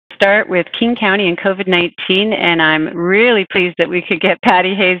start with King County and COVID-19, and I'm really pleased that we could get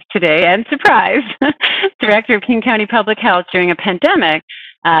Patty Hayes today, and surprise, Director of King County Public Health during a pandemic,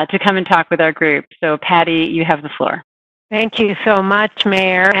 to come and talk with our group. So Patty, you have the floor. Thank you so much,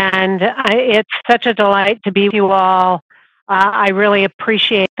 Mayor, and it's such a delight to be with you all. I really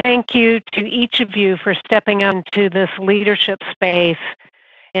appreciate it. Thank you to each of you for stepping into this leadership space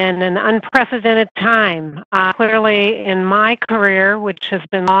in an unprecedented time. Clearly, in my career, which has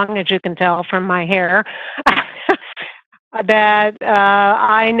been long, as you can tell from my hair, that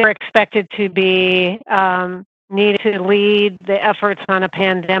I never expected to be needed to lead the efforts on a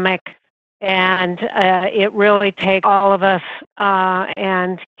pandemic. And it really takes all of us,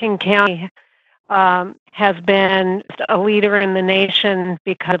 and King County has been a leader in the nation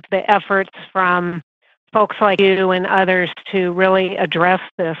because of the efforts from folks like you and others to really address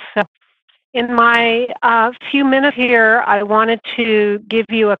this. So in my few minutes here, I wanted to give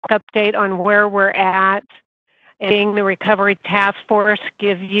you a quick update on where we're at, and being the Recovery Task Force,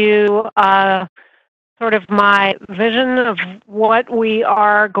 give you sort of my vision of what we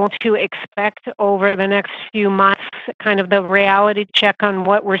are going to expect over the next few months, kind of the reality check on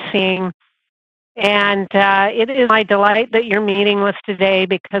what we're seeing. And it is my delight that you're meeting with today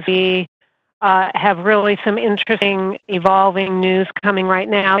because we have really some interesting evolving news coming right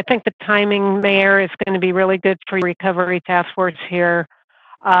now. I think the timing, Mayor, is going to be really good for your Recovery Task Force here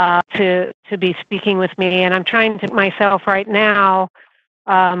to be speaking with me. And I'm trying to myself right now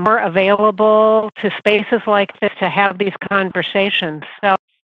more available to spaces like this to have these conversations. So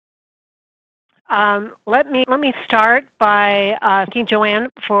let me start by thanking Joanne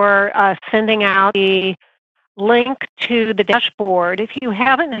for sending out the link to the dashboard. If you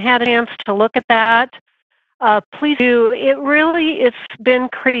haven't had a chance to look at that, please do. It really has been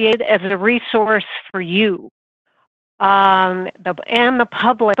created as a resource for you and the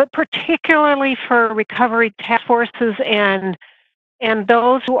public, but particularly for recovery task forces and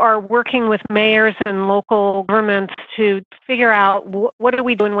those who are working with mayors and local governments to figure out what are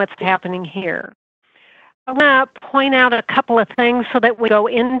we doing, what's happening here. I want to point out a couple of things so that we go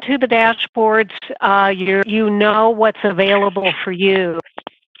into the dashboards, you know what's available for you.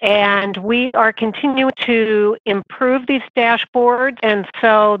 And we are continuing to improve these dashboards, and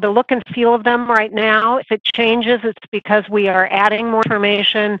so the look and feel of them right now, if it changes, it's because we are adding more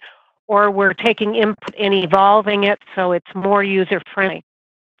information or we're taking input and evolving it so it's more user-friendly.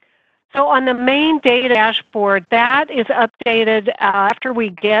 So on the main data dashboard, that is updated after we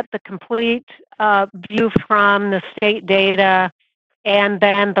get the complete view from the state data and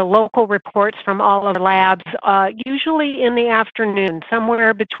then the local reports from all of the labs, usually in the afternoon,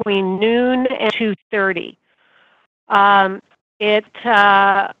 somewhere between noon and 2:30.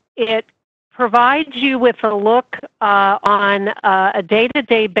 It provides you with a look on a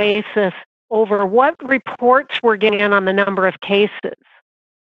day-to-day basis over what reports we're getting in on the number of cases.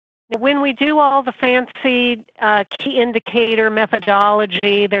 When we do all the fancy key indicator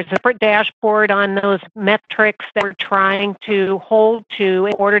methodology, there's a separate dashboard on those metrics that we're trying to hold to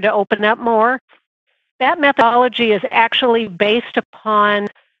in order to open up more. That methodology is actually based upon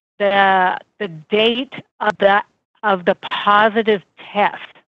the date of the positive test.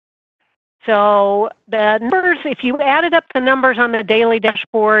 So the numbers, if you added up the numbers on the daily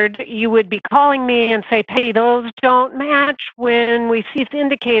dashboard, you would be calling me and say, hey, those don't match when we see these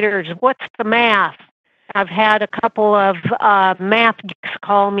indicators. What's the math? I've had a couple of math geeks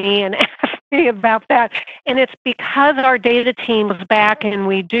call me and ask me about that. And it's because our data team is back and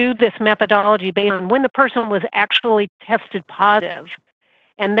we do this methodology based on when the person was actually tested positive.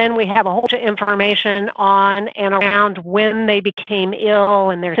 And then we have a whole bunch of information on and around when they became ill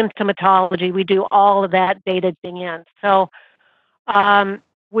and their symptomatology. We do all of that data in. So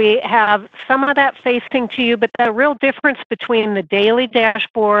we have some of that facing to you, but the real difference between the daily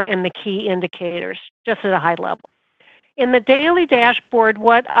dashboard and the key indicators, just at a high level. In the daily dashboard,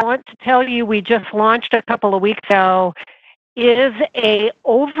 what I want to tell you we just launched a couple of weeks ago is a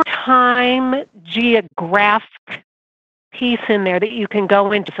overtime geographic piece in there that you can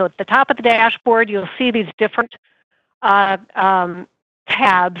go into. So at the top of the dashboard, you'll see these different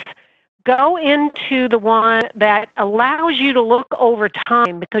tabs. Go into the one that allows you to look over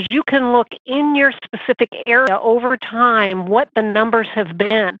time, because you can look in your specific area over time what the numbers have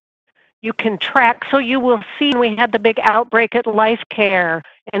been. You can track, so you will see we had the big outbreak at Life Care,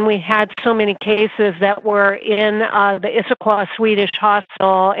 and we had so many cases that were in the Issaquah Swedish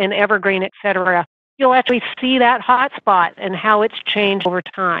Hospital and Evergreen, et cetera. You'll actually see that hotspot and how it's changed over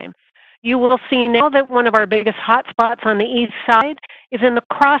time. You will see now that one of our biggest hotspots on the east side is in the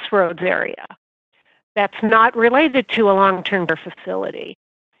Crossroads area. That's not related to a long-term care facility.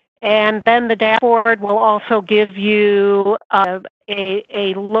 And then the dashboard will also give you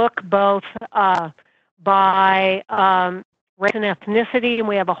a look both by race and ethnicity, and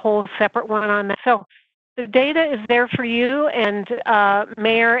we have a whole separate one on that. So the data is there for you, and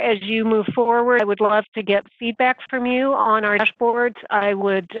Mayor, as you move forward, I would love to get feedback from you on our dashboards. I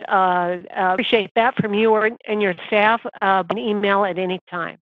would appreciate that from you and your staff, an email at any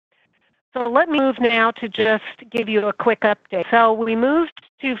time. So let me move now to just give you a quick update. So we moved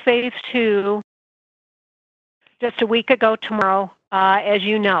to phase 2 just a week ago tomorrow, as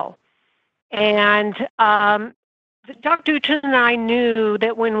you know. And Dr. Duchin and I knew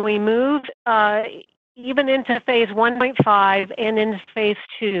that when we moved even into phase 1.5 and into phase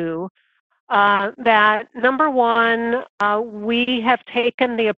 2, that number one, we have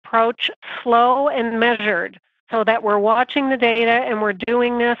taken the approach slow and measured, so that we're watching the data and we're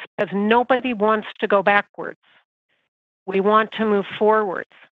doing this because nobody wants to go backwards. We want to move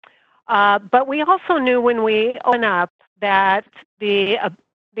forwards. But we also knew when we open up that the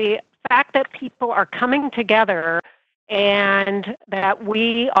fact that people are coming together and that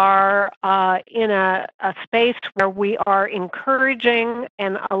we are in a space where we are encouraging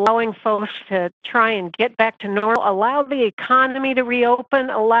and allowing folks to try and get back to normal, allow the economy to reopen,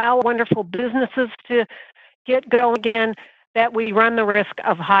 allow wonderful businesses to get going again, that we run the risk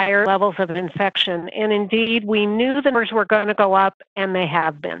of higher levels of infection. And indeed, we knew the numbers were going to go up, and they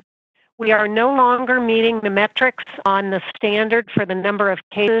have been. We are no longer meeting the metrics on the standard for the number of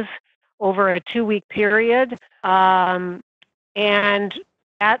cases over a 2-week period. And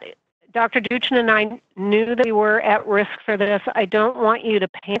that, Dr. Duchin and I knew that we were at risk for this. I don't want you to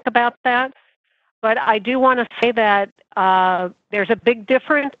panic about that, but I do want to say that there's a big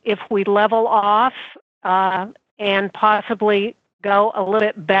difference if we level off and possibly go a little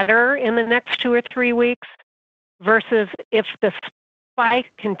bit better in the next 2 or 3 weeks versus if the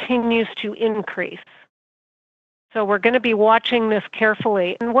spike continues to increase. So we're going to be watching this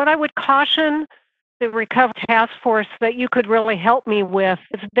carefully. And what I would caution the Recovery Task Force that you could really help me with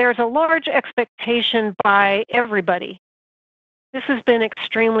is there's a large expectation by everybody. This has been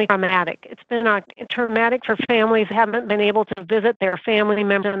extremely traumatic. It's been traumatic for families who haven't been able to visit their family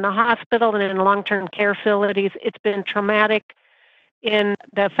members in the hospital and in long-term care facilities. It's been traumatic in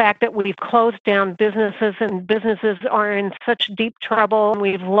the fact that we've closed down businesses and businesses are in such deep trouble.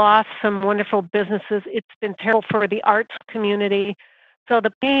 We've lost some wonderful businesses. It's been terrible for the arts community. So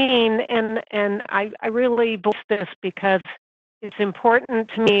the pain, and I really voice this because it's important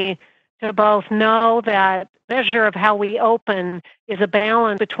to me to both know that measure of how we open is a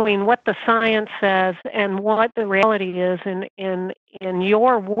balance between what the science says and what the reality is in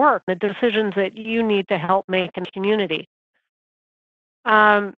your work, the decisions that you need to help make in the community.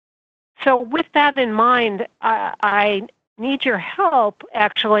 So with that in mind, I need your help,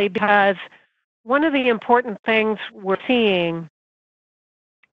 actually, because one of the important things we're seeing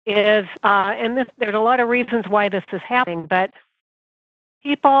is, and there's a lot of reasons why this is happening, but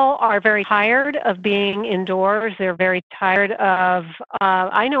people are very tired of being indoors. They're very tired of,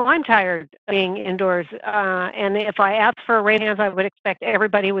 I know I'm tired of being indoors. And if I asked for a raise of hands, I would expect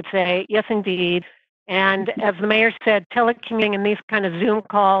everybody would say, yes, indeed. And as the mayor said, telecommuting and these kind of Zoom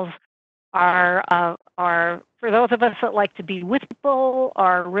calls are for those of us that like to be with people,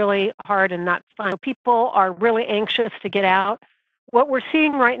 are really hard and not fun. People are really anxious to get out. What we're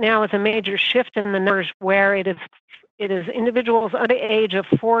seeing right now is a major shift in the numbers where it is individuals under the age of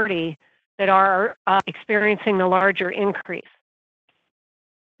 40 that are experiencing the larger increase.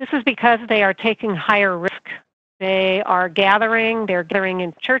 This is because they are taking higher risk. They are gathering, they're gathering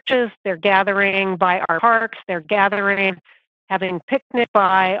in churches, they're gathering by our parks, they're gathering, having picnic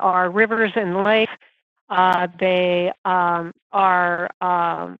by our rivers and lakes. They are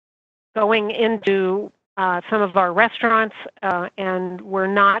going into some of our restaurants, and we're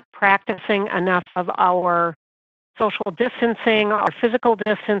not practicing enough of our social distancing, our physical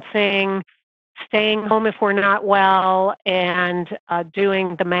distancing, staying home if we're not well, and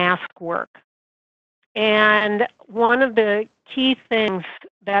doing the mask work. And one of the key things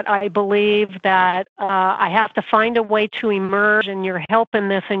that I believe that I have to find a way to emerge, and your help in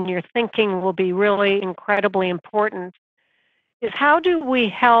this and your thinking will be really incredibly important, is how do we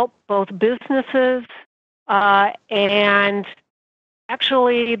help both businesses and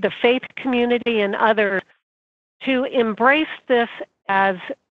actually the faith community and others to embrace this as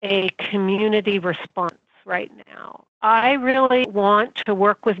a community response right now. I really want to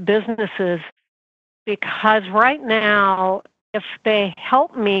work with businesses because right now, if they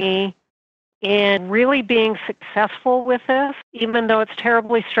help me in really being successful with this, even though it's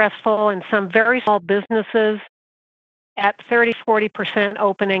terribly stressful and some very small businesses at 30–40%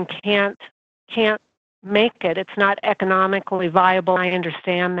 open and can't make it. It's not economically viable. I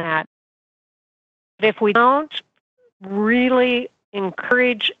understand that. But if we don't really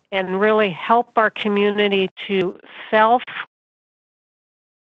encourage and really help our community to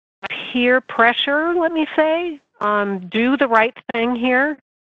peer pressure, let me say, do the right thing here,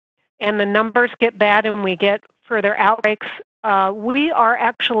 and the numbers get bad and we get further outbreaks, we are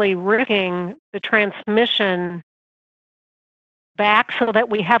actually risking the transmission back so that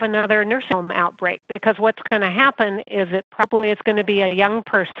we have another nursing home outbreak. Because what's going to happen is it probably is going to be a young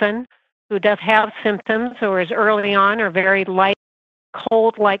person who does have symptoms or is early on or very light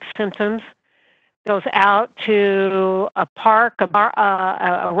cold-like symptoms, goes out to a park, a bar,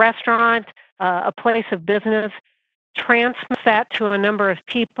 a restaurant, a place of business, transmits that to a number of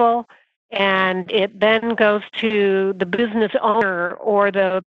people, and it then goes to the business owner or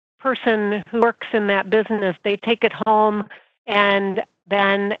the person who works in that business. They take it home, and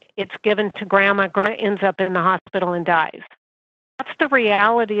then it's given to grandma. Grandma ends up in the hospital and dies. That's the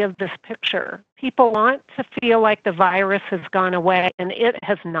reality of this picture. People want to feel like the virus has gone away, and it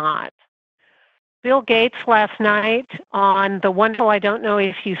has not. Bill Gates last night on the wonderful, I don't know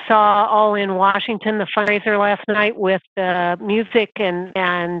if you saw All in Washington, the fundraiser last night with the music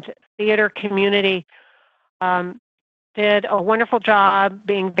and theater community, did a wonderful job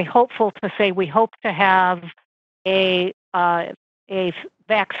being very hopeful to say we hope to have a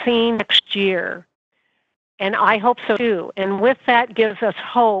vaccine next year. And I hope so too. And with that gives us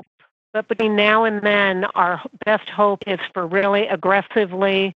hope. But between now and then, our best hope is for really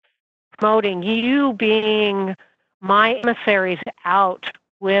aggressively promoting you being my emissaries out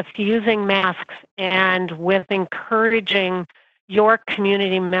with using masks and with encouraging your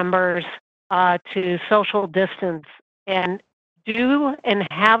community members to social distance and do and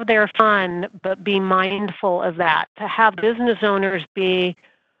have their fun, but be mindful of that. To have business owners be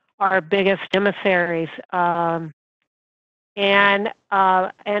our biggest emissaries. And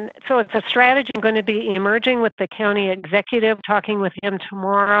so it's a strategy I'm going to be emerging with the county executive, talking with him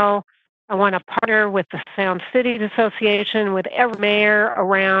tomorrow. I want to partner with the Sound Cities Association, with every mayor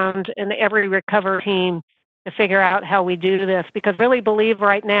around and every recovery team to figure out how we do this, because I really believe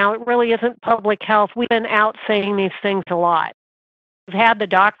right now it really isn't public health. We've been out saying these things a lot. You've had the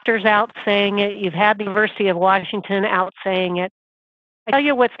doctors out saying it. You've had the University of Washington out saying it. I tell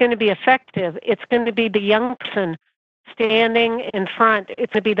you what's going to be effective. It's going to be the young person standing in front.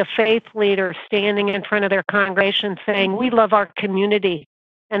 It's going to be the faith leader standing in front of their congregation saying, we love our community.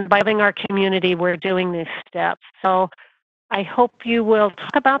 And by loving our community, we're doing these steps. So I hope you will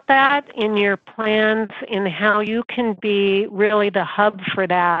talk about that in your plans and how you can be really the hub for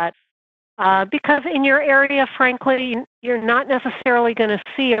that. Because in your area, frankly, you're not necessarily going to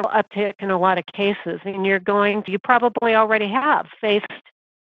see an uptick in a lot of cases. And you probably already have faced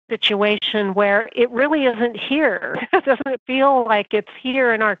a situation where it really isn't here. It doesn't feel like it's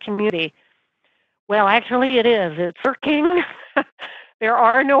here in our community. Well, actually it is. It's working. There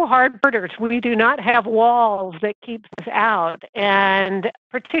are no hard borders. We do not have walls that keep us out. And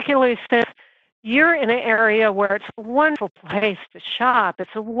particularly since you're in an area where it's a wonderful place to shop,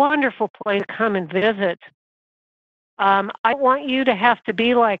 it's a wonderful place to come and visit. I want you to have to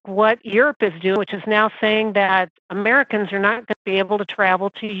be like what Europe is doing, which is now saying that Americans are not going to be able to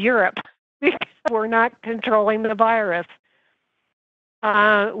travel to Europe because we're not controlling the virus.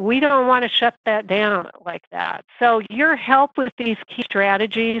 We don't want to shut that down like that. So your help with these key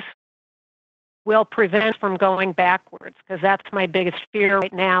strategies will prevent from going backwards, because that's my biggest fear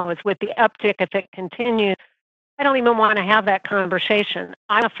right now is with the uptick, if it continues, I don't even want to have that conversation.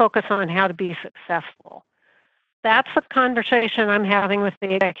 I want to focus on how to be successful. That's the conversation I'm having with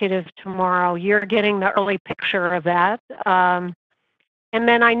the executives tomorrow. You're getting the early picture of that. And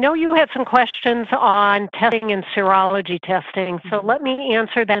then I know you had some questions on testing and serology testing. So let me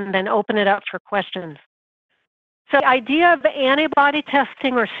answer them and then open it up for questions. So the idea of antibody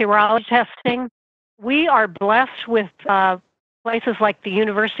testing or serology testing, we are blessed with places like the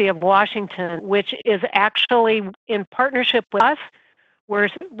University of Washington, which is actually in partnership with us, where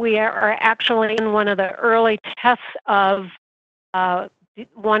we are actually in one of the early tests of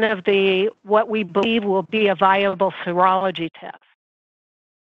one of what we believe will be a viable serology test.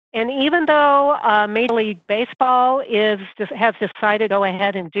 And even though Major League Baseball has decided to go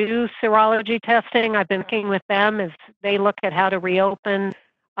ahead and do serology testing, I've been working with them as they look at how to reopen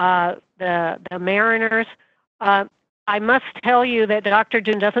the Mariners. I must tell you that Dr.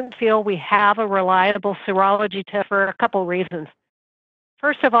 Dune doesn't feel we have a reliable serology test for a couple reasons.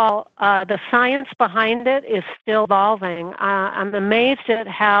 First of all, the science behind it is still evolving. I'm amazed at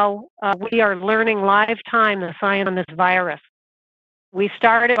how we are learning live time the science on this virus. We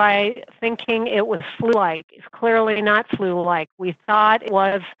started by thinking it was flu-like. It's clearly not flu-like. We thought it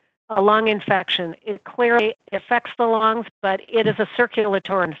was a lung infection. It clearly affects the lungs, but it is a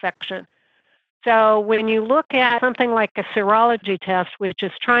circulatory infection. So when you look at something like a serology test, which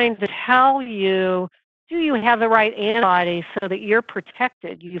is trying to tell you, do you have the right antibodies so that you're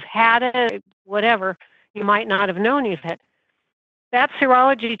protected? You've had it, whatever, you might not have known you've had. That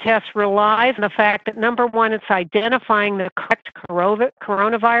serology test relies on the fact that, number one, it's identifying the correct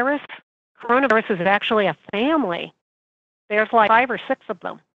coronavirus. Coronavirus is actually a family. There's like 5 or 6 of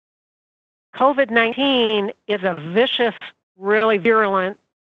them. COVID-19 is a vicious, really virulent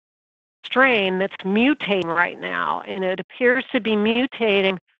strain that's mutating right now, and it appears to be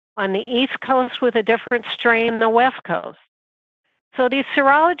mutating on the East Coast with a different strain than the West Coast. So these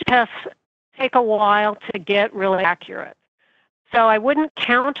serology tests take a while to get really accurate. So I wouldn't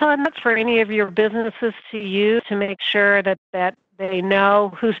count on that for any of your businesses to use to make sure that they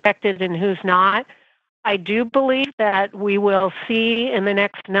know who's affected and who's not. I do believe that we will see in the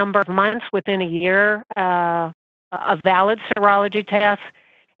next number of months, within a year, a valid serology test,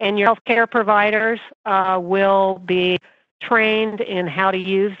 and your healthcare providers will be trained in how to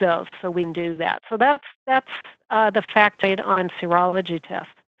use those, so we can do that. So that's the fact on serology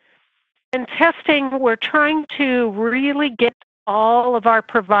tests. In testing, we're trying to really get all of our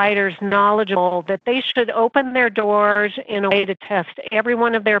providers knowledgeable that they should open their doors in a way to test every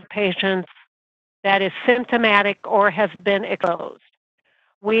one of their patients that is symptomatic or has been exposed.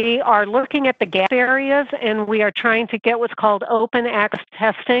 We are looking at the gap areas, and we are trying to get what's called open access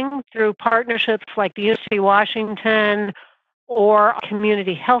testing through partnerships like the University of Washington or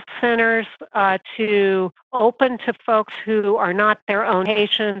community health centers to open to folks who are not their own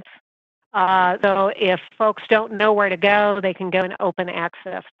patients. So if folks don't know where to go, they can go in open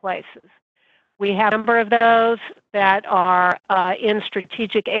access places. We have a number of those that are in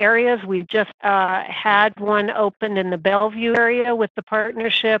strategic areas. We've just had one opened in the Bellevue area with the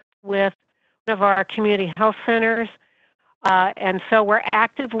partnership with one of our community health centers. And so we're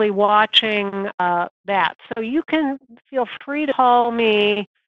actively watching that. So you can feel free to call me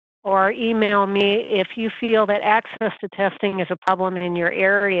or email me if you feel that access to testing is a problem in your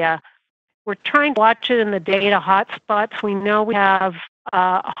area. We're trying to watch it in the data hotspots. We know we have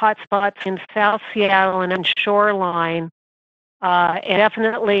hotspots in South Seattle and in Shoreline, and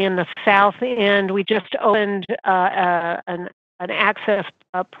definitely in the South End. We just opened an access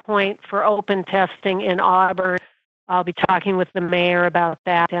point for open testing in Auburn. I'll be talking with the mayor about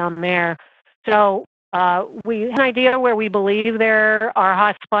that down there. So we have an idea where we believe there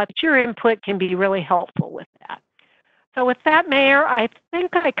are hotspots. Your input can be really helpful with that. So with that, Mayor, I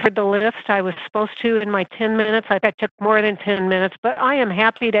think I covered the list I was supposed to in my 10 minutes. I think I took more than 10 minutes, but I am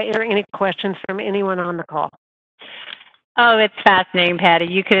happy to answer any questions from anyone on the call. Oh, it's fascinating, Patty.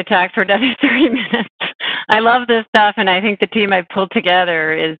 You could have talked for another 3 minutes. I love this stuff, and I think the team I've pulled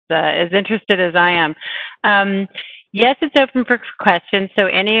together is as interested as I am. Yes, it's open for questions. So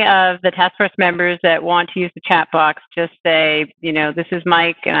any of the task force members that want to use the chat box, just say, you know, this is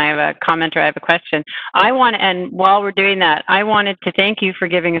Mike, and I have a comment or I have a question. And while we're doing that, I wanted to thank you for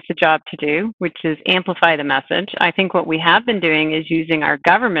giving us a job to do, which is amplify the message. I think what we have been doing is using our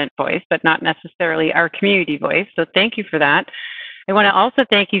government voice, but not necessarily our community voice. So thank you for that. I want to also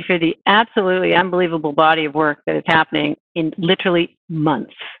thank you for the absolutely unbelievable body of work that is happening in literally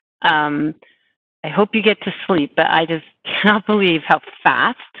months. I hope you get to sleep, but I just cannot believe how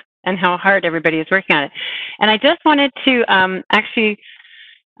fast and how hard everybody is working on it. And I just wanted to actually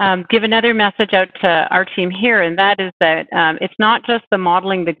give another message out to our team here, and that is that it's not just the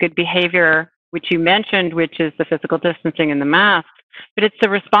modeling the good behavior, which you mentioned, which is the physical distancing and the mask, but it's the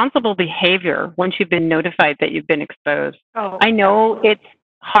responsible behavior once you've been notified that you've been exposed. Oh, I know it's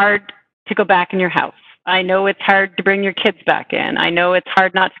hard to go back in your house. I know it's hard to bring your kids back in. I know it's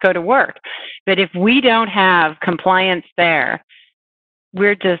hard not to go to work. But if we don't have compliance there,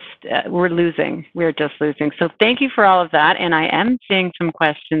 we're losing. We're just losing. So thank you for all of that. And I am seeing some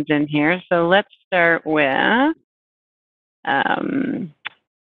questions in here. So let's start with, well,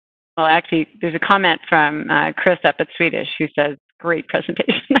 actually, there's a comment from Chris up at Swedish who says, great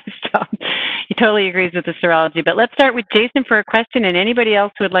presentation. Nice job. He totally agrees with the serology. But let's start with Jason for a question. And anybody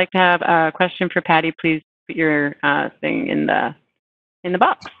else who would like to have a question for Patty, please put your thing in the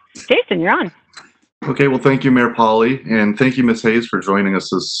box. Jason, you're on. Okay, well, thank you, Mayor Polly, and thank you, Ms. Hayes, for joining us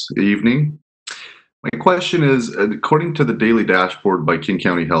this evening. My question is, according to the daily dashboard by King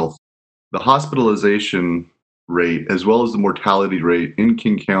County Health, the hospitalization rate as well as the mortality rate in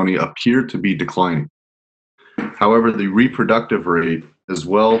King County appear to be declining. However, the reproductive rate as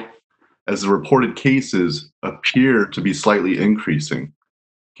well as the reported cases appear to be slightly increasing.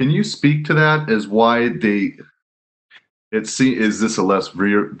 Can you speak to that as why is this a less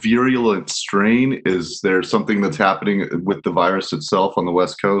virulent strain? Is there something that's happening with the virus itself on the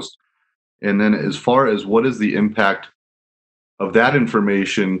West Coast? And then as far as what is the impact of that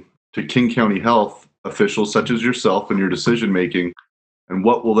information to King County health officials such as yourself and your decision making, and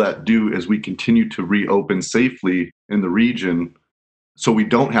what will that do as we continue to reopen safely in the region so we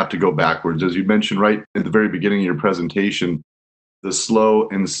don't have to go backwards? As you mentioned right at the very beginning of your presentation, the slow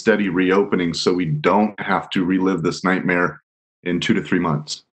and steady reopening so we don't have to relive this nightmare in 2 to 3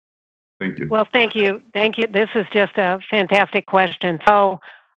 months. Thank you. Well, thank you. Thank you. This is just a fantastic question. So,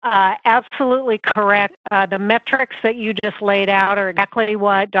 absolutely correct. The metrics that you just laid out are exactly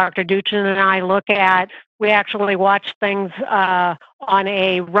what Dr. Duchin and I look at. We actually watch things on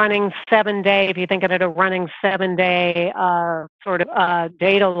a running 7-day, if you think of it, a running 7-day sort of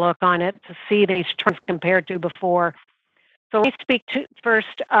data look on it to see these trends compared to before. So let me speak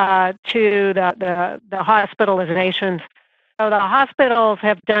first to the hospitalizations. So the hospitals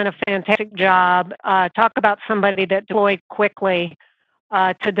have done a fantastic job. Talk about somebody that deployed quickly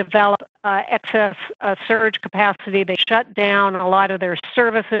to develop excess surge capacity. They shut down a lot of their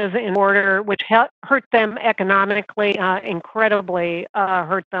services in order, which hurt them economically, incredibly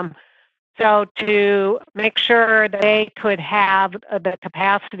hurt them. So to make sure that they could have the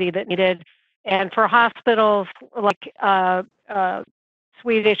capacity that needed, and for hospitals like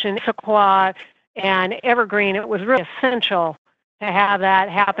Swedish and Issaquah and Evergreen, it was really essential to have that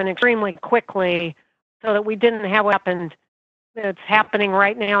happen extremely quickly so that we didn't have what happened. It's happening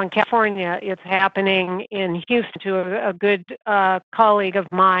right now in California. It's happening in Houston to a good colleague of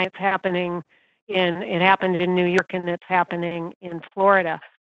mine. It happened in New York, and it's happening in Florida.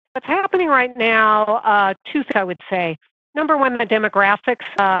 What's happening right now, two things I would say. Number one, the demographics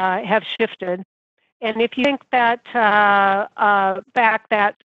have shifted. And if you think that fact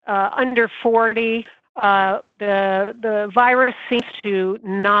that under 40, the virus seems to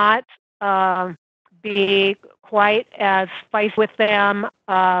not be quite as spicy with them.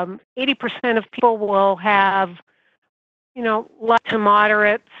 80% of people will have, light to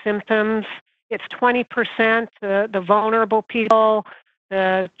moderate symptoms. It's 20% the vulnerable people,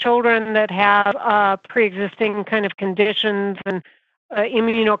 the children that have pre-existing kind of conditions and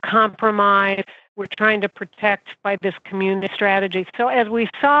immunocompromised. We're trying to protect by this community strategy. So as we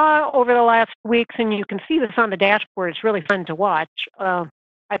saw over the last weeks, and you can see this on the dashboard, it's really fun to watch.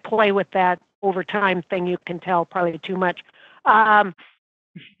 I play with that over time thing, you can tell probably too much. That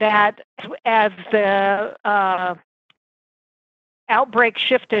as the outbreak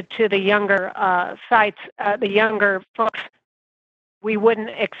shifted to the younger sites, the younger folks, we wouldn't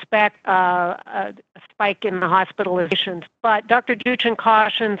expect a spike in the hospitalizations. But Dr. Duchin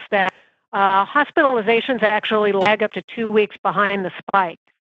cautions that hospitalizations actually lag up to 2 weeks behind the spike.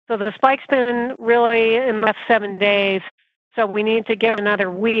 So the spike's been really in the last 7 days, so we need to give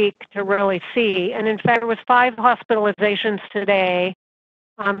another week to really see. And in fact, there was 5 hospitalizations today.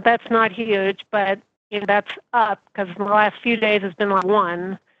 That's not huge, but that's up because in the last few days it's been like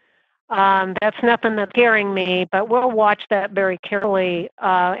 1. That's nothing that's scaring me, but we'll watch that very carefully.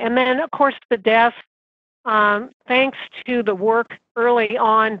 And then, of course, the deaths, thanks to the work early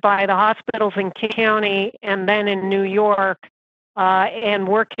on by the hospitals in King County and then in New York, and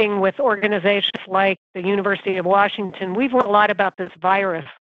working with organizations like the University of Washington, we've learned a lot about this virus.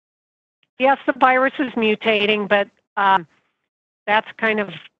 Yes, the virus is mutating, but that's kind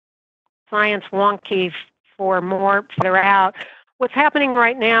of science wonky for more further out. What's happening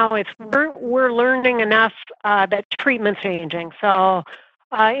right now is we're learning enough that treatment's changing. So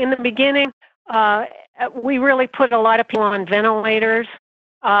in the beginning, we really put a lot of people on ventilators,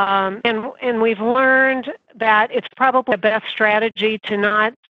 and we've learned that it's probably the best strategy to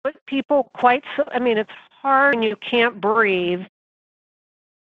not put people quite so, it's hard when you can't breathe.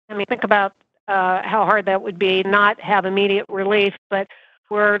 Think about how hard that would be, not have immediate relief, but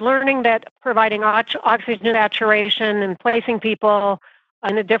we're learning that providing oxygen saturation and placing people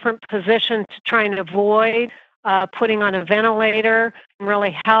in a different position to try and avoid putting on a ventilator can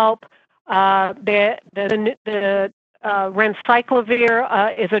really help. The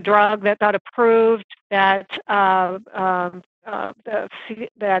Renciclovir is a drug that got approved that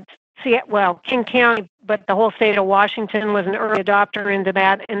King County, but the whole state of Washington was an early adopter into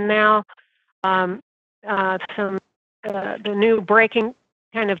that, and now the new breaking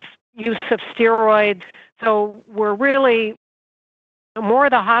kind of use of steroids. So we're really, the more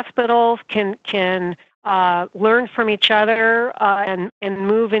the hospitals can learn from each other and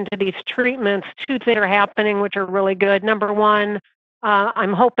move into these treatments. Two things are happening which are really good. Number one,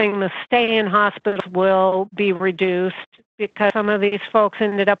 I'm hoping the stay in hospitals will be reduced because some of these folks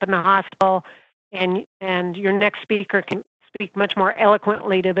ended up in the hospital, and your next speaker can speak much more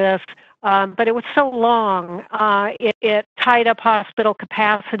eloquently to this. But it was so long, it tied up hospital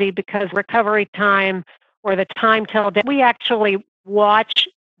capacity because recovery time or the time till death. We actually watch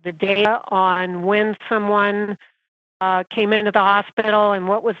the data on when someone came into the hospital and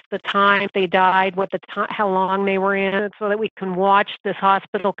what was the time they died, what the time, how long they were in it, so that we can watch this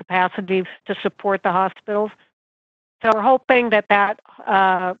hospital capacity to support the hospitals. So we're hoping that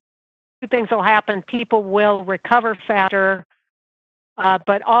two things will happen. People will recover faster,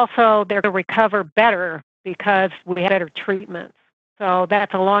 but also they're going to recover better because we have better treatments. So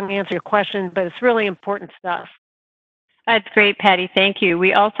that's a long answer to your question, but it's really important stuff. That's great, Patty. Thank you.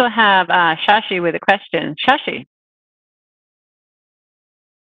 We also have Shashi with a question. Shashi.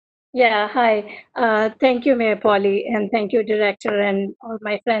 Yeah, hi. Thank you, Mayor Polly, and thank you, Director, and all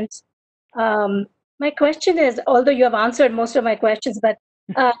my friends. My question is, although you have answered most of my questions, but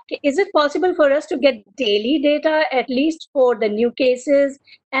is it possible for us to get daily data, at least for the new cases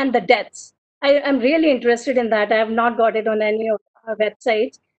and the deaths? I'm really interested in that. I have not got it on any of our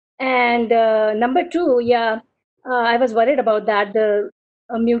websites. And number two, I was worried about that. The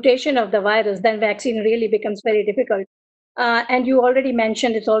mutation of the virus, then vaccine really becomes very difficult. And you already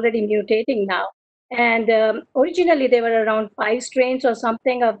mentioned it's already mutating now. And originally there were around 5 strains or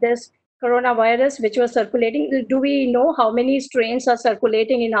something of this coronavirus which was circulating. Do we know how many strains are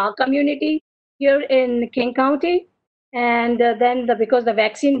circulating in our community here in King County? And because the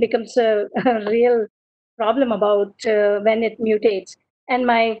vaccine becomes a real problem about when it mutates. And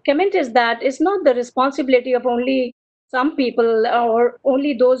my comment is that it's not the responsibility of only some people or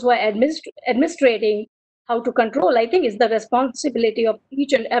only those who are administrating how to control. I think it's the responsibility of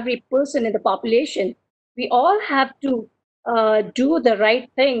each and every person in the population. We all have to do the right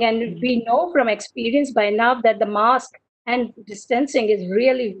thing. And we know from experience by now that the mask and distancing is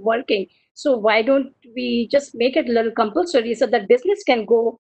really working. So why don't we just make it a little compulsory so that business can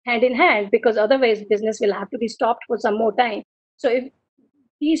go hand in hand, because otherwise business will have to be stopped for some more time. So if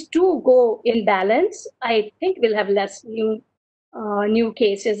these two go in balance, I think we'll have less new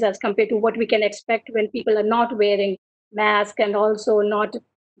cases as compared to what we can expect when people are not wearing masks and also not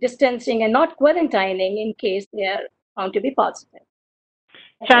distancing and not quarantining in case they are found to be positive.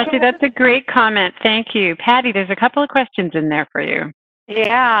 Shashi, that's a great comment. Thank you. Patty, there's a couple of questions in there for you.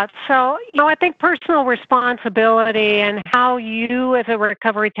 Yeah, so I think personal responsibility and how you as a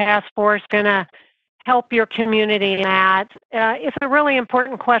recovery task force going to help your community in that is a really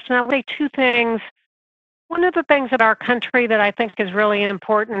important question. I'll say two things. One of the things in our country that I think is really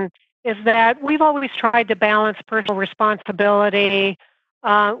important is that we've always tried to balance personal responsibility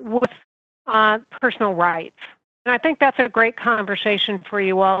with personal rights. And I think that's a great conversation for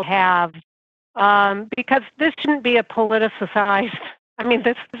you all to have because this shouldn't be a politicized. I mean,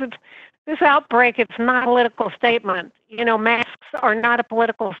 this outbreak, it's not a political statement. Masks are not a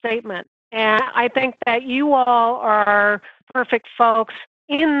political statement. And I think that you all are perfect folks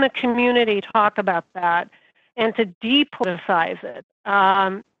in the community to talk about that and to depoliticize it.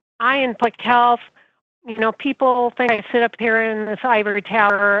 I, in public health, people think I sit up here in this ivory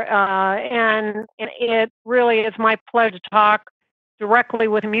tower, and it really is my pleasure to talk directly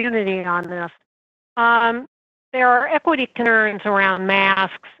with community on this. There are equity concerns around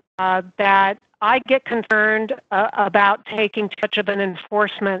masks that I get concerned about taking too much of an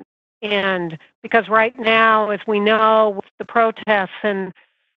enforcement end, because right now, as we know, with the protests and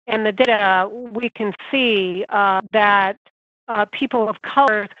the data, we can see that people of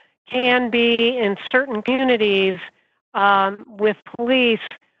color can be in certain communities with police.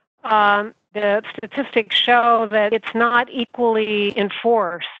 The statistics show that it's not equally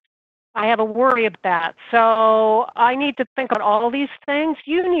enforced. I have a worry of that. So I need to think about all these things.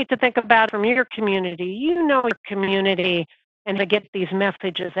 You need to think about it from your community. You know your community and to get these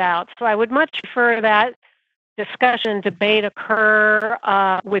messages out. So I would much prefer that discussion, debate occur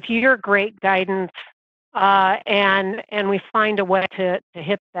with your great guidance and we find a way to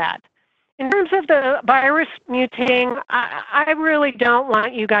hit that. In terms of the virus mutating, I really don't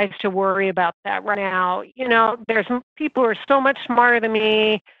want you guys to worry about that right now. There's people who are so much smarter than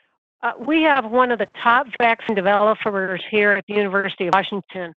me. We have one of the top vaccine developers here at the University of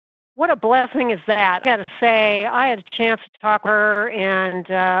Washington. What a blessing is that? I got to say, I had a chance to talk to her,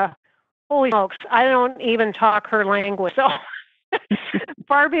 and holy smokes, I don't even talk her language. So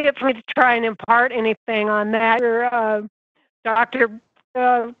far be it for me to try and impart anything on that. Dr.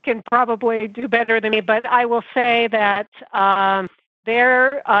 can probably do better than me, but I will say that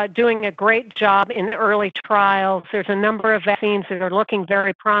they're doing a great job in early trials. There's a number of vaccines that are looking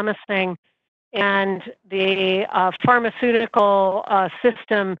very promising, and the pharmaceutical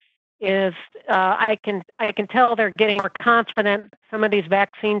system is, I can tell they're getting more confident. Some of these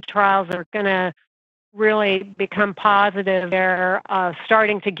vaccine trials are going to really become positive. They're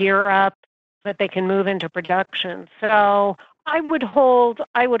starting to gear up so that they can move into production. So I would hold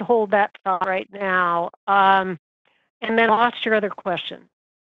that thought right now. And then I lost your other question.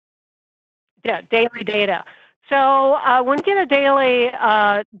 Yeah, daily data. So when we get a daily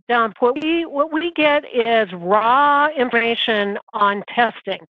dump, what we get is raw information on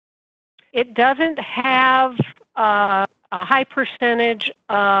testing. It doesn't have a high percentage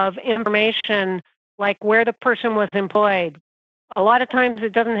of information like where the person was employed. A lot of times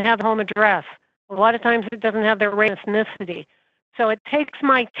it doesn't have home address. A lot of times it doesn't have their race and ethnicity. So it takes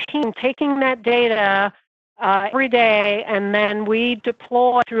my team taking that data every day, and then we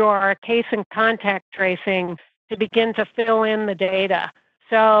deploy through our case and contact tracing to begin to fill in the data.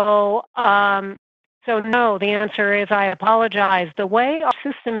 So, no, the answer is I apologize. The way our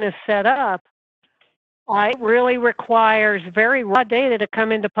system is set up, it really requires very raw data to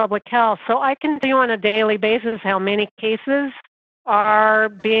come into public health. So I can tell you on a daily basis how many cases are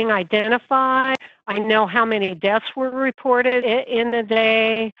being identified. I know how many deaths were reported in a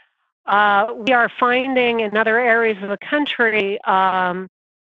day. We are finding in other areas of the country that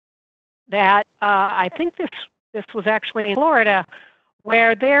I think this was actually in Florida,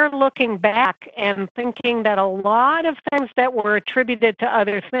 where they're looking back and thinking that a lot of things that were attributed to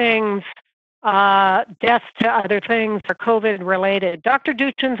other things, deaths to other things, are COVID related. Dr.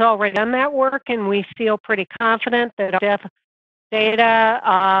 Duchin's already done that work, and we feel pretty confident that our death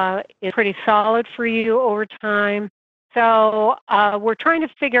data is pretty solid for you over time. So we're trying to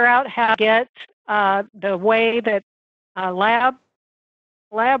figure out how to get the way that lab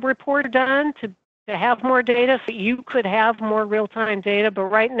reports are done to have more data so you could have more real-time data. But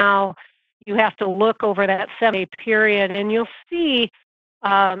right now, you have to look over that 7-day period, and you'll see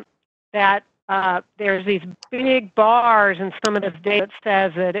that there's these big bars in some of this data that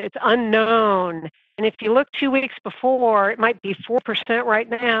says that it's unknown. And if you look 2 weeks before, it might be 4% right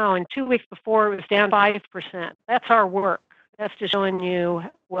now, and 2 weeks before it was down 5%. That's our work. That's just showing you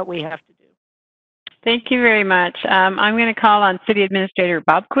what we have to do. Thank you very much. I'm going to call on City Administrator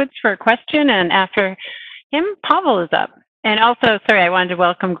Bobkowitz for a question, and after him, Pavel is up. And also, sorry, I wanted to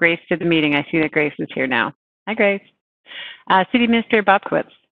welcome Grace to the meeting. I see that Grace is here now. Hi, Grace. City Administrator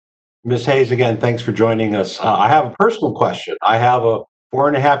Bobkowitz. Ms. Hayes, again, thanks for joining us. I have a personal question. I have a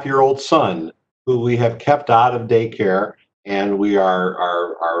 4.5-year-old son who we have kept out of daycare, and we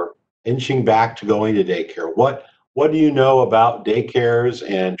are inching back to going to daycare. What do you know about daycares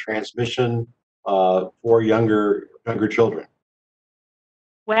and transmission for younger children?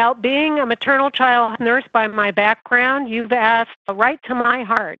 Well, being a maternal child nurse by my background, you've asked right to my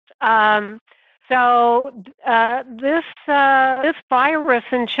heart. So this virus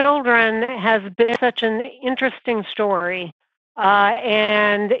in children has been such an interesting story,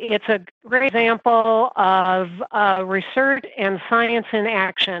 and it's a great example of research and science in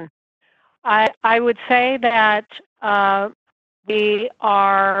action. I would say that we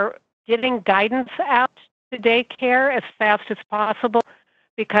are getting guidance out to daycare as fast as possible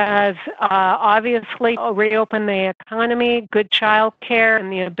because obviously reopen the economy, good child care,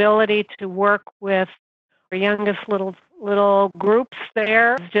 and the ability to work with our youngest little groups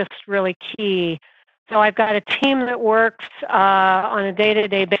there is just really key. So I've got a team that works on a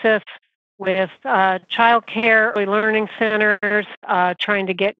day-to-day basis with child care, early learning centers, trying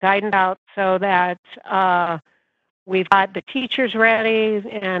to get guidance out so that we've got the teachers ready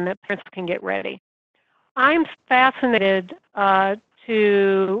and the parents can get ready. I'm fascinated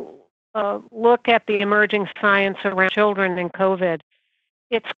to look at the emerging science around children and COVID.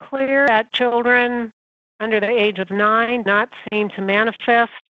 It's clear that children under the age of 9 not seem to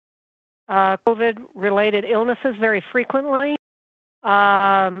manifest COVID-related illnesses very frequently.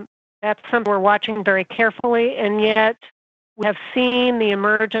 That's something we're watching very carefully, and yet we have seen the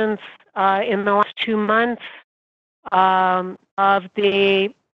emergence in the last 2 months of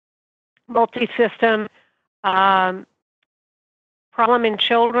the multi-system problem in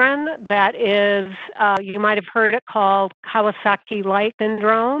children that is, you might have heard it called Kawasaki-like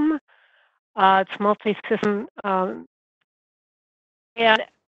syndrome. It's multi-system, and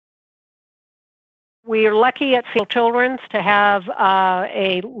we are lucky at Seattle Children's to have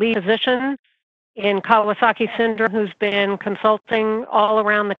a lead physician in Kawasaki syndrome who's been consulting all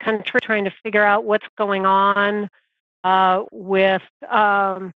around the country trying to figure out what's going on with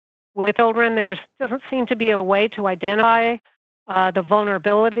children. There doesn't seem to be a way to identify the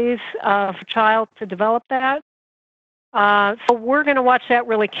vulnerabilities of a child to develop that. So we're going to watch that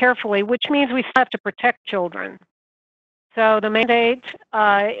really carefully, which means we have to protect children. So the mandate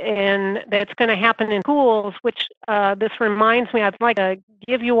and that's going to happen in schools, which this reminds me, I'd like to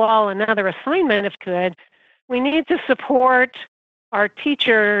give you all another assignment if could. We need to support our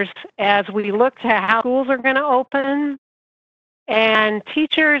teachers as we look to how schools are going to open. And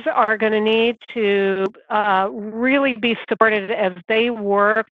teachers are going to need to really be supported as they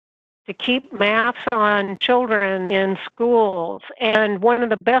work to keep masks on children in schools. And one of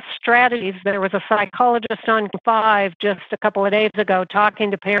the best strategies, there was a psychologist on 5 just a couple of days ago talking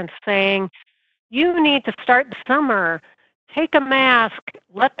to parents saying, you need to start the summer. Take a mask,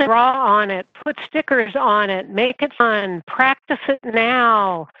 let them draw on it, put stickers on it, make it fun, practice it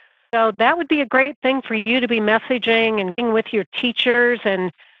now. So that would be a great thing for you to be messaging and being with your teachers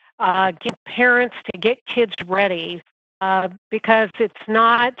and get parents to get kids ready. Because it's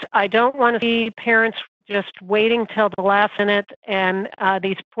not, I don't want to see parents just waiting till the last minute and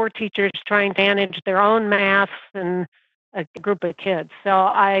these poor teachers trying to manage their own masks and a group of kids. So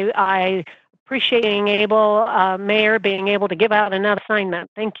I appreciate being able, Mayor, being able to give out another assignment.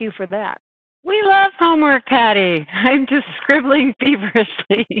 Thank you for that. We love homework, Patty. I'm just scribbling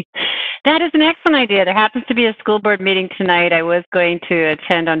feverishly. That is an excellent idea. There happens to be a school board meeting tonight. I was going to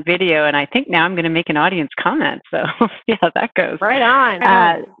attend on video, and I think now I'm going to make an audience comment. So we'll see how that goes. Right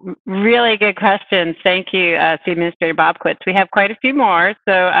on. Really good questions. Thank you, Student Administrator Bobquitz. We have quite a few more.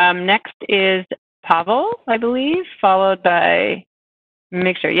 So next is Pavel, I believe, followed by,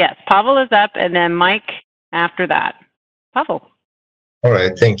 make sure, yes, Pavel is up, and then Mike after that. Pavel. All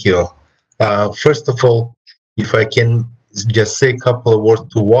right, thank you. First of all, if I can just say a couple of words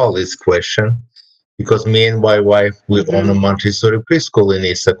to Wally's question, because me and my wife, we own a Montessori preschool in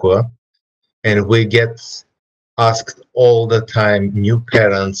Issaquah, and we get asked all the time, new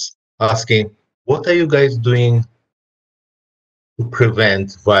parents asking, what are you guys doing to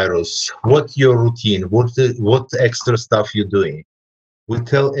prevent virus? What's your routine? What extra stuff you doing? We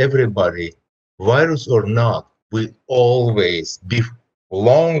tell everybody, virus or not, we always,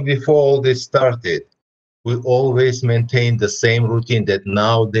 long before all this started, we always maintain the same routine that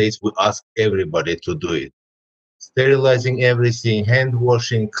nowadays we ask everybody to do it. Sterilizing everything, hand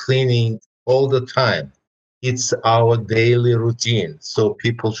washing, cleaning all the time. It's our daily routine. So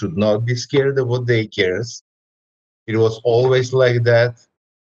people should not be scared of what daycares. It was always like that.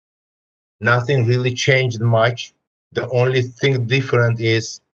 Nothing really changed much. The only thing different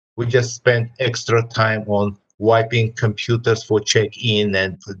is we just spent extra time on wiping computers for check-in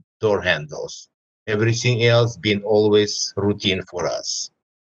and door handles. Everything else been always routine for us.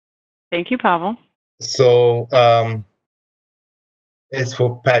 Thank you, Pavel. So as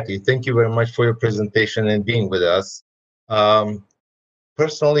for Patty, thank you very much for your presentation and being with us.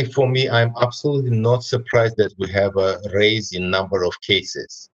 Personally, for me, I'm absolutely not surprised that we have a raise in number of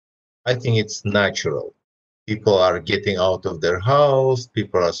cases. I think it's natural. People are getting out of their house,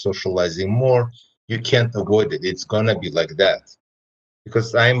 people are socializing more. You can't avoid it. It's gonna be like that.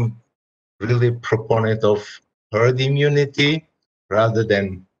 Because I'm really a proponent of herd immunity rather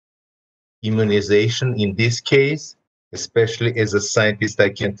than immunization in this case. Especially as a scientist, I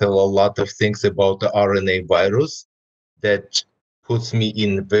can tell a lot of things about the RNA virus that puts me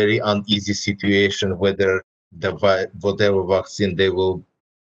in a very uneasy situation whether whatever vaccine they will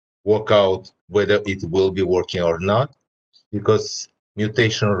work out, whether it will be working or not, because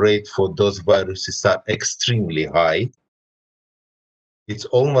mutation rate for those viruses are extremely high. It's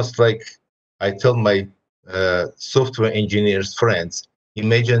almost like I tell my software engineers friends,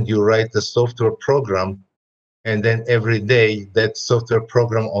 imagine you write a software program and then every day that software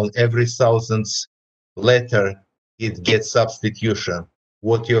program on every 1,000th letter, it gets substitution,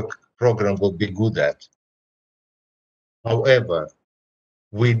 what your program will be good at. However,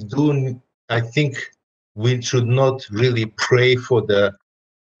 I think we should not really pray for the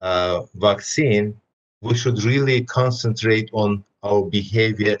vaccine. We should really concentrate on our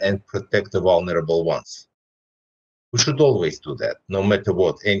behavior and protect the vulnerable ones. We should always do that, no matter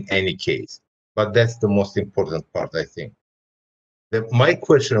what, in any case. But that's the most important part, I think. My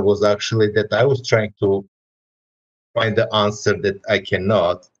question was actually that I was trying to find the answer that I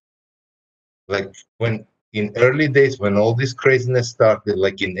cannot. Like when in early days, when all this craziness started,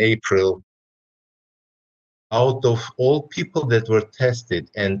 like in April, out of all people that were tested,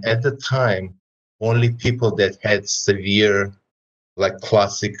 and at the time, only people that had severe, like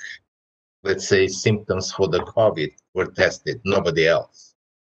classic, let's say, symptoms for the COVID were tested, nobody else.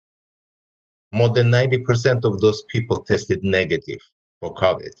 more than 90% of those people tested negative for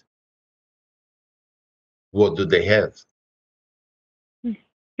COVID. What do they have?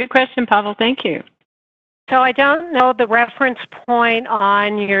 Good question, Pavel. Thank you. So I don't know the reference point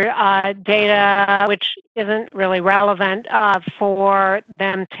on your data, which isn't really relevant for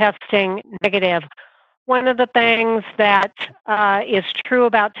them testing negative. One of the things that is true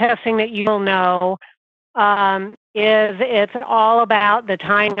about testing that you'll know is it's all about the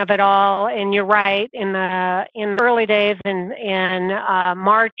timing of it all. And you're right, in the early days, in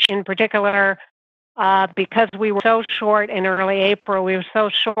March in particular, because we were so short in early April, we were so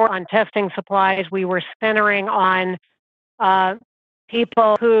short on testing supplies, we were centering on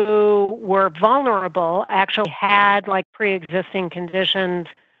people who were vulnerable, actually had like pre-existing conditions,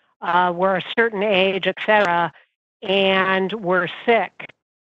 were a certain age, et cetera, and were sick.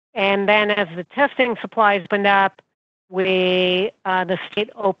 And then as the testing supplies opened up, the state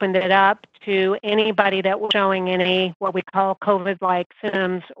opened it up to anybody that was showing any what we call COVID-like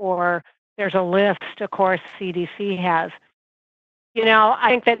symptoms, or there's a list, of course, CDC has. You know,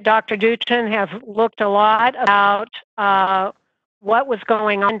 I think that Dr. Duchin has looked a lot about what was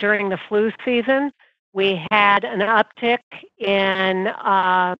going on during the flu season. We had an uptick in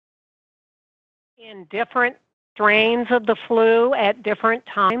different strains of the flu at different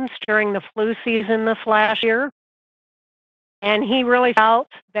times during the flu season this last year. And he really felt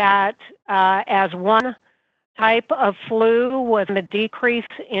that as one type of flu was in the decrease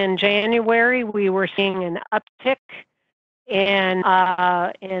in January, we were seeing an uptick in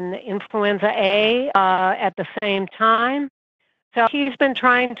influenza A at the same time. So he's been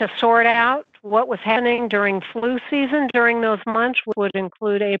trying to sort out what was happening during flu season during those months, which would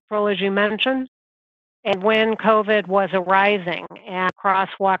include April, as you mentioned, and when COVID was arising, and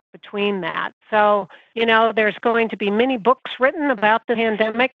crosswalk between that. So, you know, there's going to be many books written about the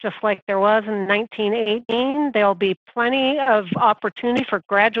pandemic, just like there was in 1918. There'll be plenty of opportunity for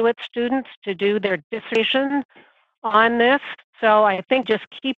graduate students to do their dissertation on this. So I think just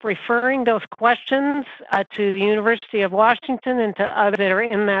keep referring those questions to the University of Washington and to others that are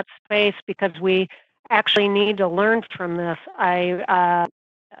in that space, because we actually need to learn from this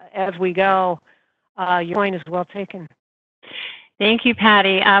as we go. Your point is well taken. Thank you,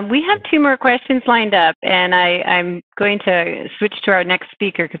 Patty. We have two more questions lined up, and I'm going to switch to our next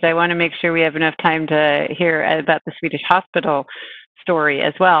speaker because I want to make sure we have enough time to hear about the Swedish hospital story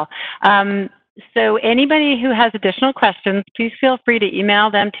as well. So anybody who has additional questions, please feel free to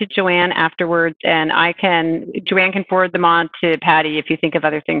email them to Joanne afterwards, and Joanne can forward them on to Patty if you think of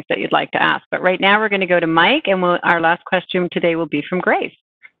other things that you'd like to ask. But right now we're going to go to Mike, and our last question today will be from Grace.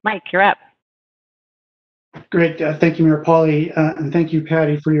 Mike, you're up. Great. Thank you, Mayor Pauly, and thank you,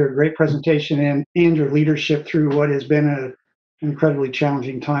 Patty, for your great presentation and your leadership through what has been an incredibly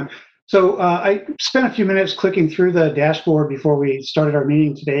challenging time. So I spent a few minutes clicking through the dashboard before we started our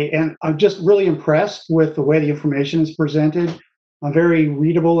meeting today, and I'm just really impressed with the way the information is presented. Very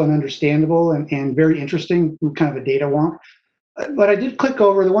readable and understandable, and very interesting, kind of a data wonk. But I did click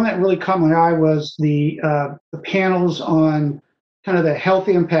over, the one that really caught my eye was the panels on kind of the health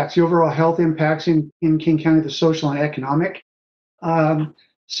impacts, the overall health impacts in King County, the social and economic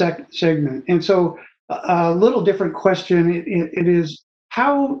segment. And so a little different question, it is,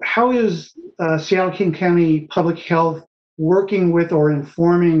 how is Seattle-King County Public Health working with or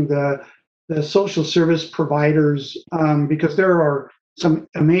informing the social service providers? Because there are some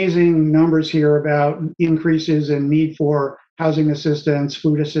amazing numbers here about increases in need for housing assistance,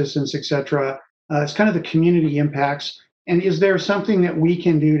 food assistance, et cetera. It's kind of the community impacts. And is there something that we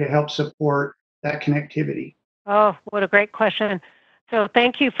can do to help support that connectivity? Oh, what a great question. So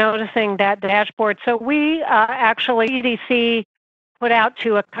thank you for noticing that dashboard. So we actually, CDC put out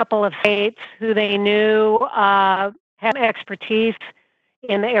to a couple of states who they knew had expertise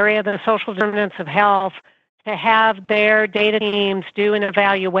in the area of the social determinants of health to have their data teams do an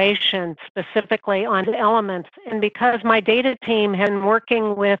evaluation specifically on the elements. And because my data team had been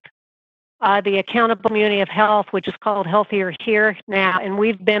working with the Accountable Community of Health, which is called Healthier Here now, and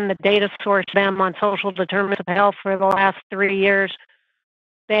we've been the data source for them on social determinants of health for the last 3 years.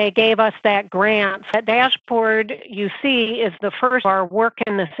 They gave us that grant. That dashboard you see is the first of our work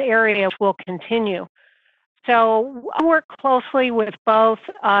in this area, which will continue. So I work closely with both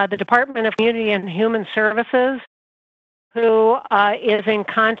the Department of Community and Human Services, who is in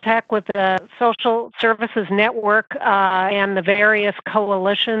contact with the Social Services Network and the various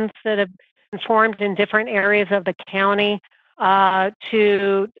coalitions that have been formed in different areas of the county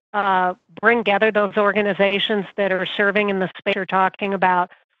to bring together those organizations that are serving in the space you're talking about.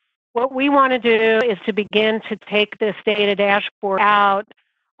 What we want to do is to begin to take this data dashboard out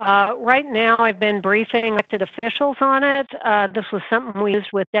Right now, I've been briefing elected officials on it. This was something we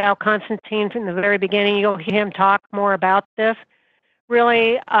used with Dow Constantine from the very beginning. You'll hear him talk more about this.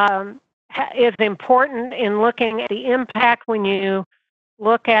 Really is important in looking at the impact when you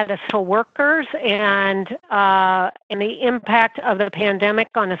look at essential workers and the impact of the pandemic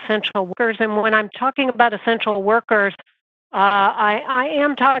on essential workers. And when I'm talking about essential workers, I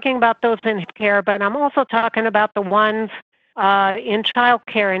am talking about those in care, but I'm also talking about the ones in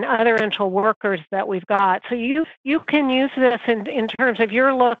childcare and other essential workers that we've got. So you can use this in terms of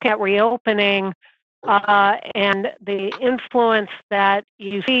your look at reopening and the influence that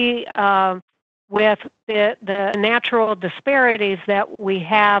you see with the natural disparities that we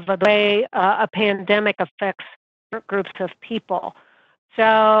have of the way a pandemic affects groups of people.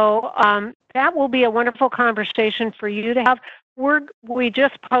 So that will be a wonderful conversation for you to have. We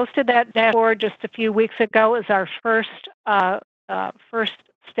just posted that dashboard just a few weeks ago as our first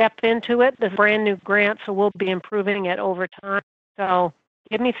step into it. This is a brand new grant, so we'll be improving it over time. So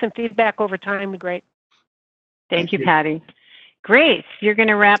give me some feedback over time, would be great. Thank you, Patty. Grace, you're going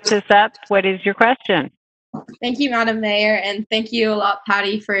to wrap this up. What is your question? Thank you, Madam Mayor, and thank you a lot,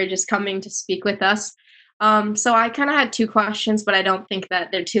 Patty, for just coming to speak with us. So I kind of had two questions, but I don't think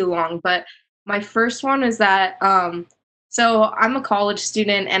that they're too long. But my first one is that, so I'm a college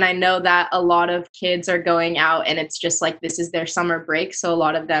student, and I know that a lot of kids are going out, and it's just like this is their summer break, so a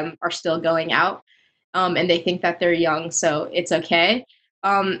lot of them are still going out, and they think that they're young, so it's okay.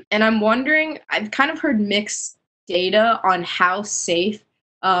 And I'm wondering, I've kind of heard mixed data on how safe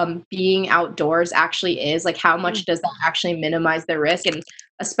being outdoors actually is. Like, how much does that actually minimize the risk? And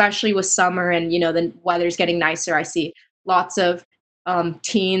especially with summer and, the weather's getting nicer, I see lots of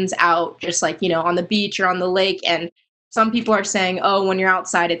teens out just like, on the beach or on the lake. And some people are saying, oh, when you're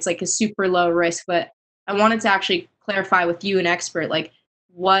outside, it's like a super low risk. But I wanted to actually clarify with you, an expert, like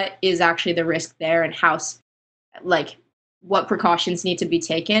what is actually the risk there and how, like, what precautions need to be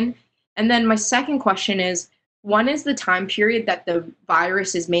taken. And then my second question is, when is the time period that the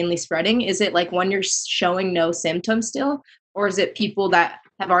virus is mainly spreading? Is it like when you're showing no symptoms still? Or is it people that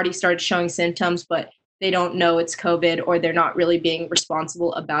have already started showing symptoms, but they don't know it's COVID or they're not really being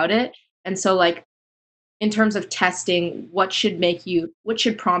responsible about it? And so, like, in terms of testing, what should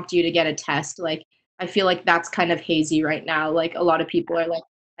prompt you to get a test? Like, I feel like that's kind of hazy right now. Like, a lot of people are like,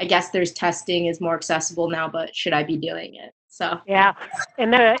 I guess there's testing is more accessible now, but should I be doing it? So yeah,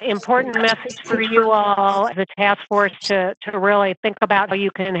 and that's an important message for you all as a task force to really think about how you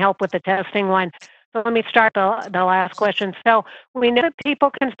can help with the testing one. So let me start the last question. So we know that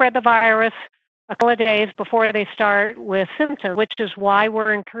people can spread the virus a couple of days before they start with symptoms, which is why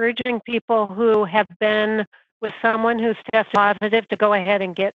we're encouraging people who have been with someone who's tested positive to go ahead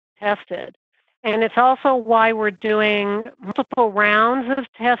and get tested. And it's also why we're doing multiple rounds of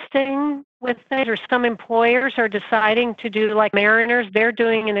testing with things, or some employers are deciding to do like Mariners. They're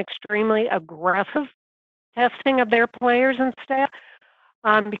doing an extremely aggressive testing of their players and staff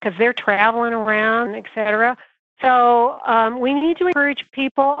because they're traveling around, et cetera. So we need to encourage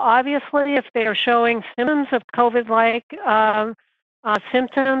people, obviously, if they're showing symptoms of COVID-like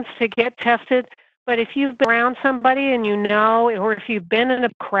symptoms, to get tested. But if you've been around somebody and or if you've been in a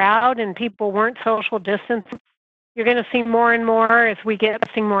crowd and people weren't social distancing, you're going to see more and more as we get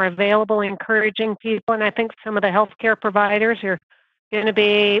testing more available, encouraging people. And I think some of the healthcare providers are going to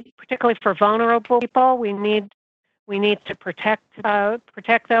be, particularly for vulnerable people, we need to protect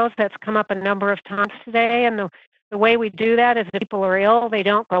those. That's come up a number of times today. And the way we do that is if people are ill, they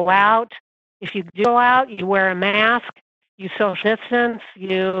don't go out. If you do go out, you wear a mask. You social distance,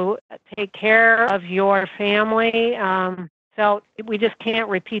 you take care of your family. So we just can't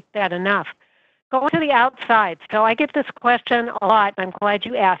repeat that enough. Go to the outside. So I get this question a lot, and I'm glad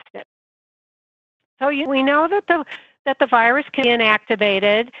you asked it. So we know that the virus can be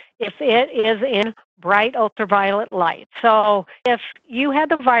inactivated if it is in bright ultraviolet light. So if you had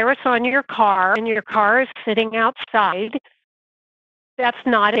the virus on your car and your car is sitting outside, that's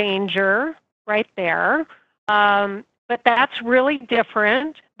not danger right there. But that's really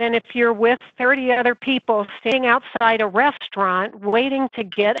different than if you're with 30 other people standing outside a restaurant waiting to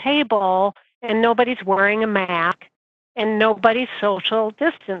get a table and nobody's wearing a mask and nobody's social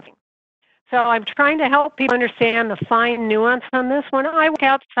distancing. So I'm trying to help people understand the fine nuance on this. When I walk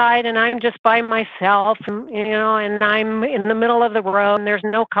outside and I'm just by myself, and, and I'm in the middle of the road and there's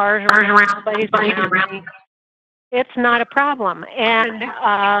no cars around, nobody's around me, it's not a problem.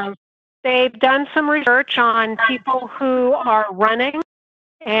 And they've done some research on people who are running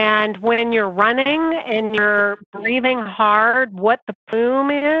And when you're running and you're breathing hard, what the plume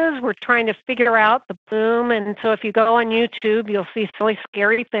is, we're trying to figure out the plume. And so if you go on YouTube, you'll see really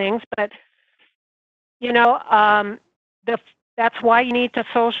scary things. But, you know, that's why you need to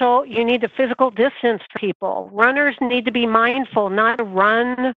physical distance people. Runners need to be mindful not to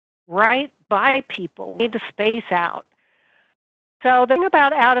run right by people. We need to space out. So the thing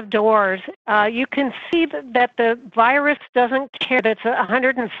about out of doors, you can see that the virus doesn't care that it's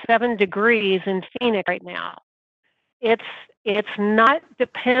 107 degrees in Phoenix right now. It's not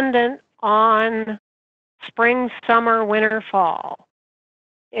dependent on spring, summer, winter, fall.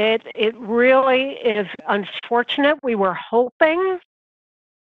 It really is unfortunate. We were hoping.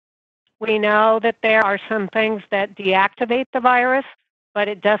 We know that there are some things that deactivate the virus, but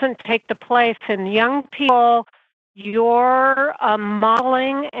it doesn't take the place. And young people, your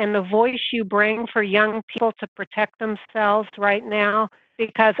modeling and the voice you bring for young people to protect themselves right now,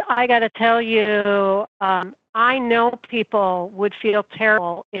 because I got to tell you, I know people would feel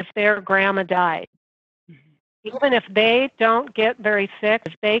terrible if their grandma died. Even if they don't get very sick,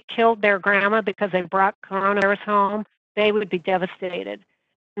 if they killed their grandma because they brought coronavirus home, they would be devastated.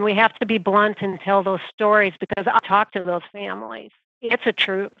 And we have to be blunt and tell those stories because I talk to those families. It's a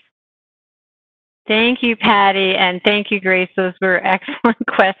truth. Thank you, Patty, and thank you, Grace. Those were excellent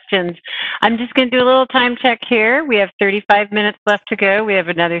questions. I'm just going to do a little time check here. We have 35 minutes left to go. We have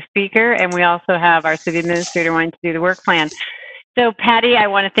another speaker, and we also have our city administrator wanting to do the work plan. So, Patty, I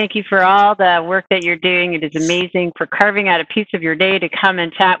want to thank you for all the work that you're doing. It is amazing for carving out a piece of your day to come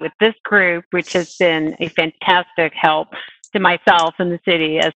and chat with this group, which has been a fantastic help to myself and the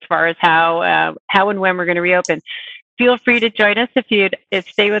city as far as how and when we're going to reopen. Feel free to join us if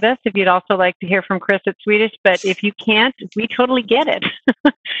stay with us if you'd also like to hear from Chris at Swedish, but if you can't, we totally get it.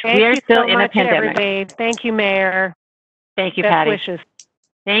 We are still in a pandemic. Everybody. Thank you, Mayor. Thank you, Best Patty. wishes.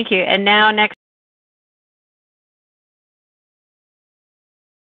 Thank you. And now next